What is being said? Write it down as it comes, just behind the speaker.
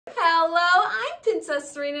Hello, I'm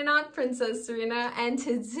Princess Serena, not Princess Serena, and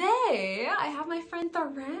today I have my friend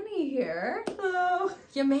Tharanni here. Hello.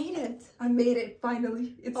 You made it. I made it,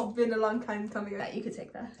 finally. It's been a long time coming. Yeah, you could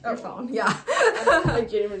take that. Your phone. Yeah. I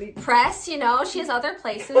genuinely... Press, you know, she has other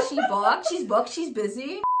places. She's booked, she's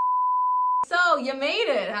busy. So, you made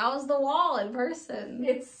it. How's the wall in person?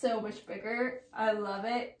 It's so much bigger. I love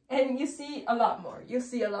it. And you see a lot more. You'll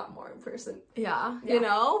see a lot more in person. Yeah, you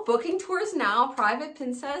know, booking tours now, private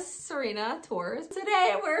Princess Serena tours.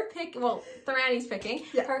 Today we're Tharanni's picking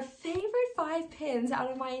her favorite 5 pins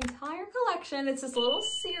out of my entire collection. It's this little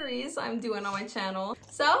series I'm doing on my channel.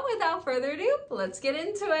 So without further ado, let's get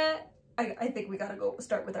into it. I think we gotta go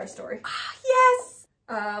start with our story. Yes!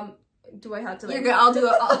 Do I have to You're good, I'll do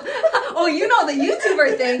it. Oh, you know the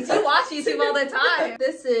YouTuber things. You watch YouTube all the time.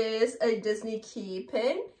 This is a Disney key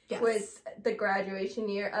pin. Yes. With the graduation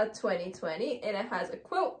year of 2020, and it has a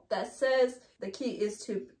quote that says, "The key is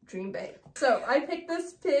to dream big." So I picked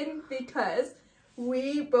this pin because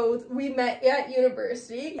we met at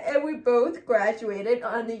university and we both graduated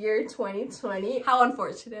on the year 2020. How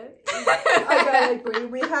unfortunate. I gotta agree.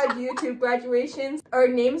 We had YouTube graduations. Our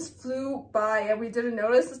names flew by and we didn't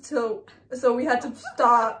notice until, so we had to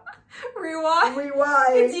stop. Rewind.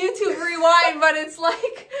 It's YouTube Rewind, but it's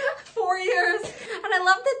like 4 years. And I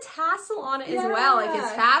love the tassel on it as well, like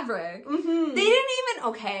it's fabric. They didn't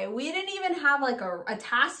even, we didn't even have like a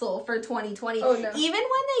tassel for 2020. Oh, no. Even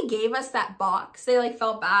when they gave us that box, they like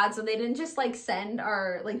felt bad, so they didn't just like send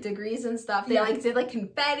our like degrees and stuff. They like did like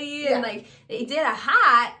confetti and like they did a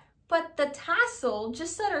hat. But the tassel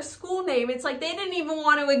just said her school name. It's like they didn't even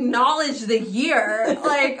want to acknowledge the year.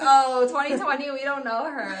 Like, oh, 2020, we don't know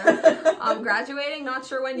her. Graduating, not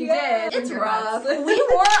sure when you did. It's rough. We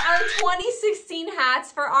wore our 2016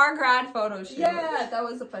 hats for our grad photo shoot. Yeah, that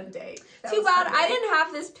was a fun day. Too bad I didn't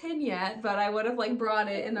have this pin yet, but I would have like brought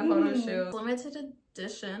it in the photo shoot. Limited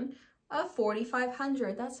edition of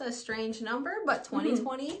 4,500. That's a strange number, but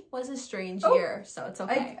 2020 was a strange year, so it's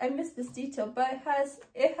okay. I missed this detail, but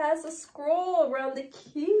it has a scroll around the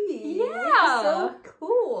key. Yeah, so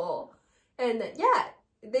cool. And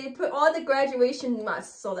they put all the graduation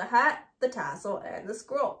musts, so the hat, the tassel, and the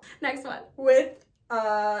scroll. Next one. With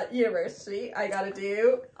university, I gotta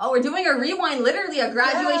do. Oh, we're doing a rewind, literally a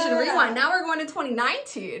graduation rewind. Now we're going to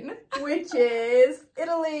 2019, which is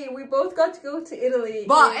Italy. We both got to go to Italy,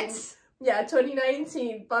 but. Yeah,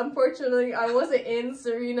 2019, but unfortunately, I wasn't in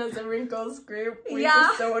Serena's and Wrinkle's group, which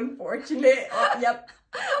is so unfortunate. Yep.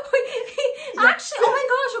 Actually, oh my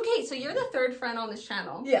gosh, okay, so you're the 3rd friend on this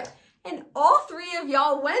channel. Yeah. And all 3 of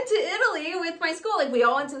y'all went to Italy with my school. Like, we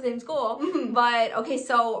all went to the same school. But, okay,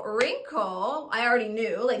 so Wrinkle, I already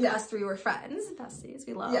knew. Like, us 3 were friends. Besties,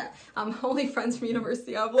 we love. Yeah. Only friends from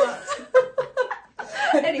university I've left.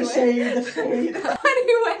 Anyway.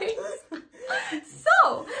 Anyways.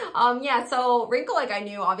 So, so Wrinkle, like I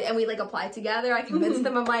knew, obviously, and we like applied together. I convinced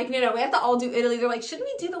them. I'm like, no, we have to all do Italy. They're like, shouldn't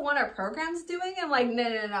we do the one our program's doing? I'm like,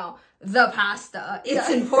 no, the pasta. It's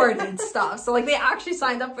important stuff. So like they actually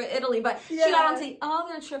signed up for Italy, but she got onto the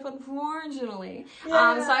other trip unfortunately. So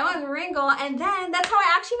I went with Wrinkle, and then that's how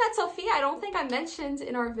I actually met Sophia. I don't think I mentioned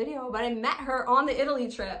in our video, but I met her on the Italy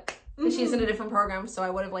trip. And she's in a different program, so I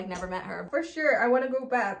would have like never met her. For sure, I want to go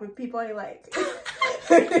back with people I like.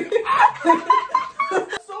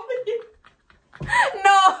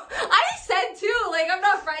 No, I said too, like I'm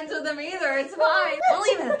not friends with them either. It's fine. We'll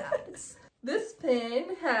leave it at that. This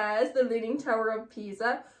pin has the Leaning Tower of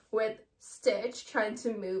Pisa with Stitch trying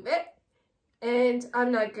to move it. And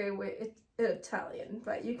I'm not good with Italian,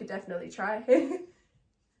 but you could definitely try.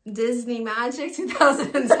 Disney Magic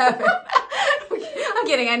 2007. I'm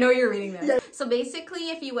kidding, I know you're reading this. Yeah. So basically,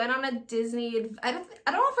 if you went on a Disney, I don't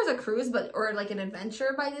know if it's a cruise, or like an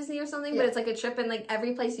adventure by Disney or something, but it's like a trip, and like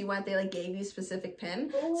every place you went, they like gave you a specific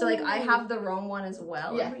pin. Ooh. So like I have the Rome one as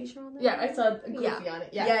well. Yeah, I saw a Goofy on it.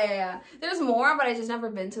 Yeah. There's more, but I just never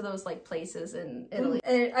been to those like places in Italy.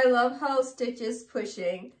 And I love how Stitch is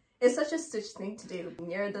pushing. It's such a Stitch thing to do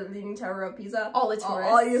near the Leaning Tower of Pisa. All the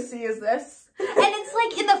tourists. All you see is this. And it's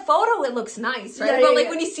like in the photo it looks nice, right? But like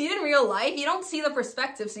when you see it in real life, you don't see the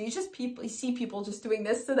perspective. So you see people just doing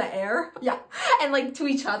this to the air. Yeah. And like to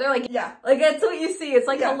each other. Like like that's what you see. It's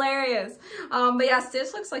like hilarious. But yeah,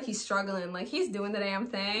 Stitch looks like he's struggling. Like he's doing the damn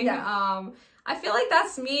thing. Yeah. I feel like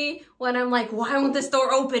that's me when I'm like, why won't this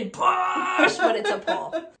door open? Push! But it's a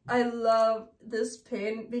pull. I love this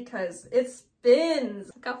pin because it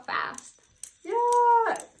spins. Look how fast. Yeah.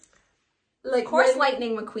 Like, of course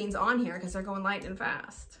Lightning McQueen's on here because they're going lightning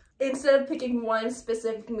fast. Instead of picking one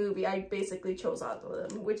specific movie, I basically chose all of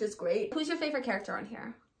them, which is great. Who's your favorite character on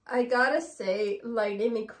here? I gotta say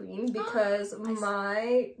Lightning McQueen because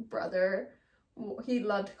my brother, he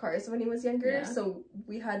loved Cars when he was younger, so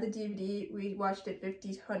we had the DVD, we watched it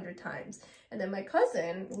 100 times. And then my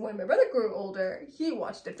cousin, when my brother grew older, he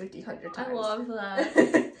watched it 100 times. I love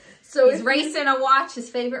that. So he's racing a watch, his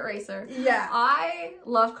favorite racer. Yeah. I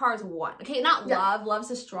love Cars 1. Okay, not love,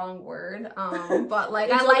 love's a strong word, but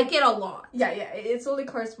like I like it a lot. Yeah, it's only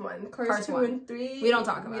Cars 1. Cars 2 and 3, we don't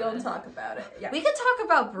talk about it. We don't talk about it. Yeah. We could talk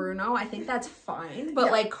about Bruno, I think that's fine,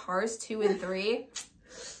 but like Cars 2 and 3,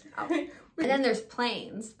 And then there's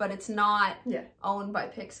Planes, but it's not owned by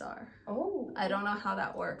Pixar. Oh. I don't know how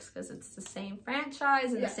that works because it's the same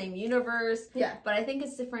franchise and the same universe. Yeah. But I think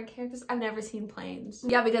it's different characters. I've never seen Planes.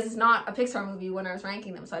 Yeah, because it's not a Pixar movie when I was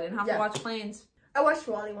ranking them, so I didn't have to watch Planes. I watched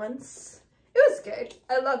Wall-E once. It was good.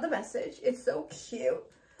 I love the message. It's so cute.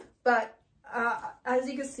 But as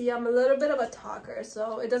you can see, I'm a little bit of a talker,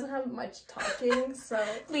 so it doesn't have much talking, so...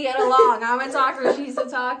 We get along. I'm a talker, she's a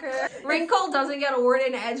talker. Wrinkle doesn't get a word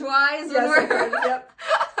in edgewise. Yep.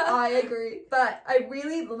 I agree. But I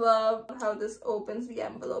really love how this opens the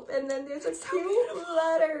envelope, and then there's a cute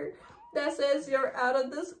letter that says you're out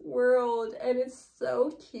of this world, and it's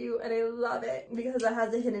so cute, and I love it because it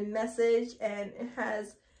has a hidden message, and it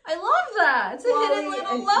has... I love that. It's a hidden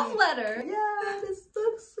little love letter. Yeah, this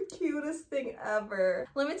looks the cutest thing ever.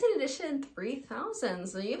 Limited edition 3000.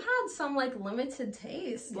 So you've had some like limited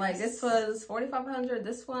taste. Yes. Like this was 4500.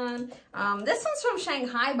 This one. This one's from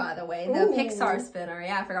Shanghai, by the way. The Pixar spinner.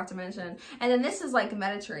 Yeah, I forgot to mention. And then this is like a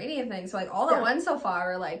Mediterranean thing. So like all the ones so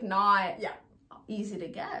far are like not easy to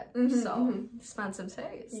get. So expensive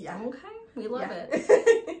taste. Yeah. Okay. We love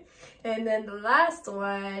it. And then the last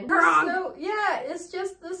one. So yeah, it's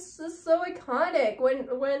just this is so iconic. When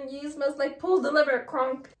Yzma's like, pull the lever,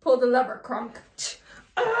 Kronk, pull the lever, Kronk.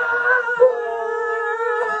 I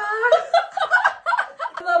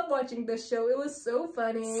love watching this show. It was so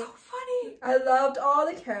funny. So funny. I loved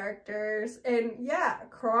all the characters, and yeah,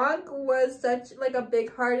 Kronk was such like a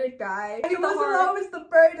big-hearted guy. He was always the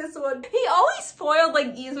brightest one. He always spoiled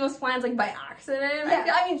like Yzma's plans like by accident.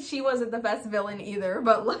 Yeah. I mean, she wasn't the best villain either,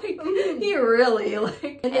 but like he really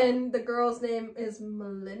like. And then the girl's name is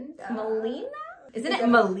Melinda. Melina? Isn't it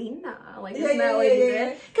Melina? Like, isn't that what he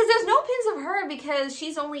did? Because there's no pins of her because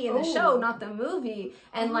she's only in the show, not the movie.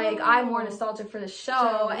 And like, I'm more nostalgic for the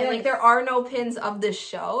show. And like, there are no pins of the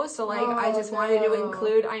show. So like, I just wanted to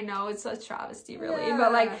include, I know it's a travesty really,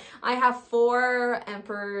 but like, I have 4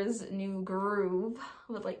 Emperor's New Groove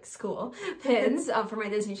with like school pins for my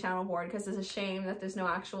Disney Channel board because it's a shame that there's no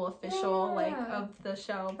actual official like of the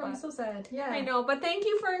show. But I'm so sad. Yeah, I know, but thank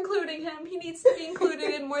you for including him. He needs to be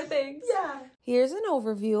included in more things. Yeah. Here's an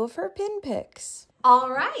overview of her pin picks.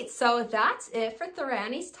 All right, so that's it for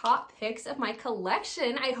Tharanni's top picks of my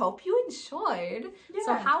collection. I hope you enjoyed. Yeah.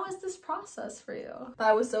 So how was this process for you?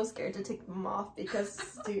 I was so scared to take them off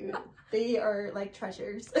because, dude, they are like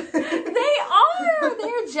treasures. They are!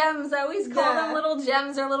 They're gems. I always call them little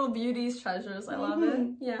gems or little beauties, treasures. I love it.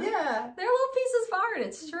 Yeah. Yeah. They're little pieces of art.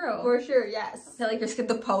 It's true. For sure, yes. I feel like just get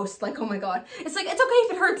the post, like, oh my god. It's like, it's okay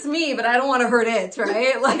if it hurts me, but I don't want to hurt it,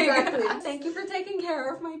 right? Like, exactly. Thank you for taking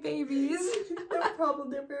care of my babies. No problem.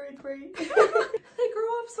 They're very great. They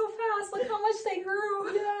grew up so fast. Look how much they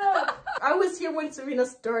grew. Yeah. I was here when Serena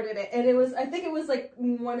started it, and it was, I think it was like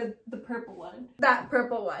one of the purple one. That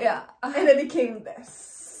purple one. Yeah. And it became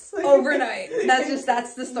this. Overnight.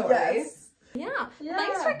 That's the story. Yes. Yeah.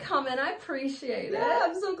 Thanks for coming. I appreciate it. Yeah,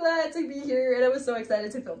 I'm so glad to be here, and I was so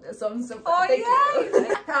excited to film this, so I'm so glad. Thank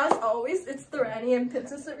you. As always, it's Tharanni and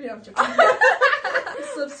Princess Serena.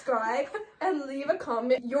 Subscribe and leave a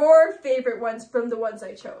comment your favorite ones from the ones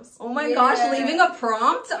I chose. Oh my gosh, leaving a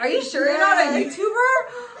prompt? Are you sure you're not a YouTuber?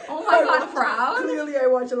 Oh my god, proud. Clearly I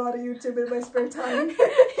watch a lot of YouTube in my spare time. And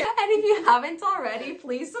if you haven't already,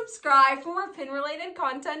 please subscribe for more pin-related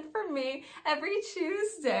content from me every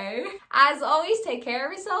Tuesday. As always, take care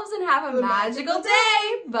of yourselves and have a magical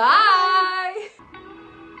day. Bye!